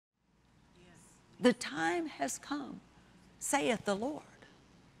The time has come, saith the Lord.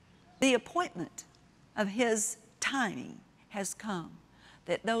 The appointment of His timing has come,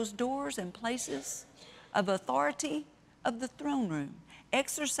 that those doors and places of authority of the throne room,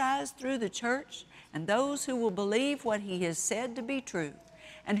 exercised through the church, and those who will believe what He has said to be true,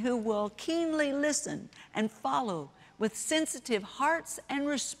 and who will keenly listen and follow with sensitive hearts and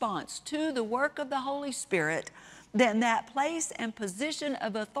response to the work of the Holy Spirit, then that place and position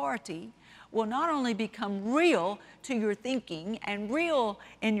of authority will not only become real to your thinking and real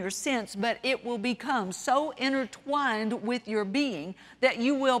in your sense, but it will become so intertwined with your being that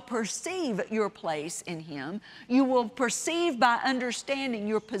you will perceive your place in Him. You will perceive by understanding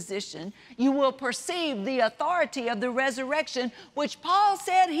your position. You will perceive the authority of the resurrection, which Paul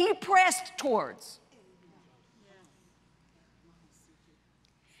said he pressed towards.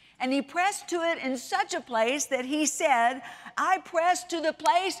 And he pressed to it in such a place that he said, I press to the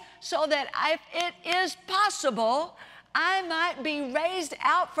place so that if it is possible, I might be raised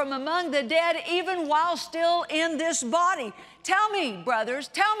out from among the dead even while still in this body. Tell me, brothers,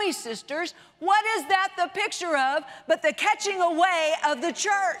 tell me, sisters, what is that the picture of but the catching away of the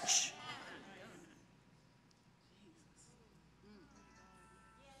church?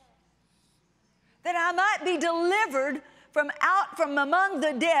 That I might be delivered from out from among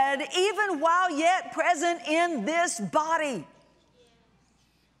the dead, even while yet present in this body.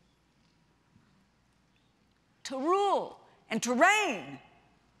 To rule and to reign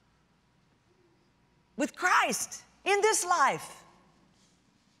with Christ in this life.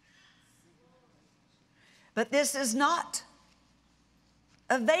 But this is not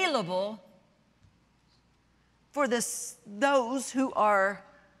available for those who are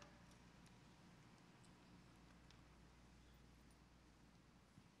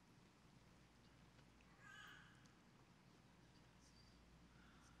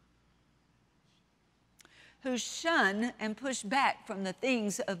who shun and push back from the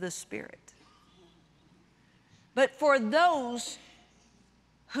things of the Spirit. But for those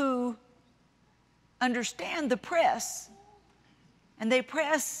who understand the press, and they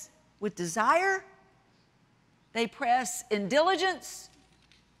press with desire, they press in diligence,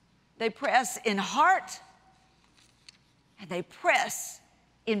 they press in heart, and they press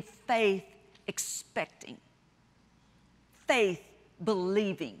in faith expecting, faith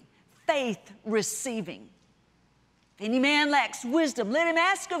believing, faith receiving. If any man lacks wisdom, let him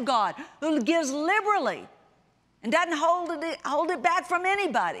ask of God, who gives liberally and doesn't hold it back from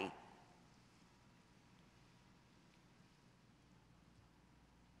anybody.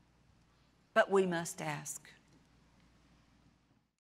 But we must ask.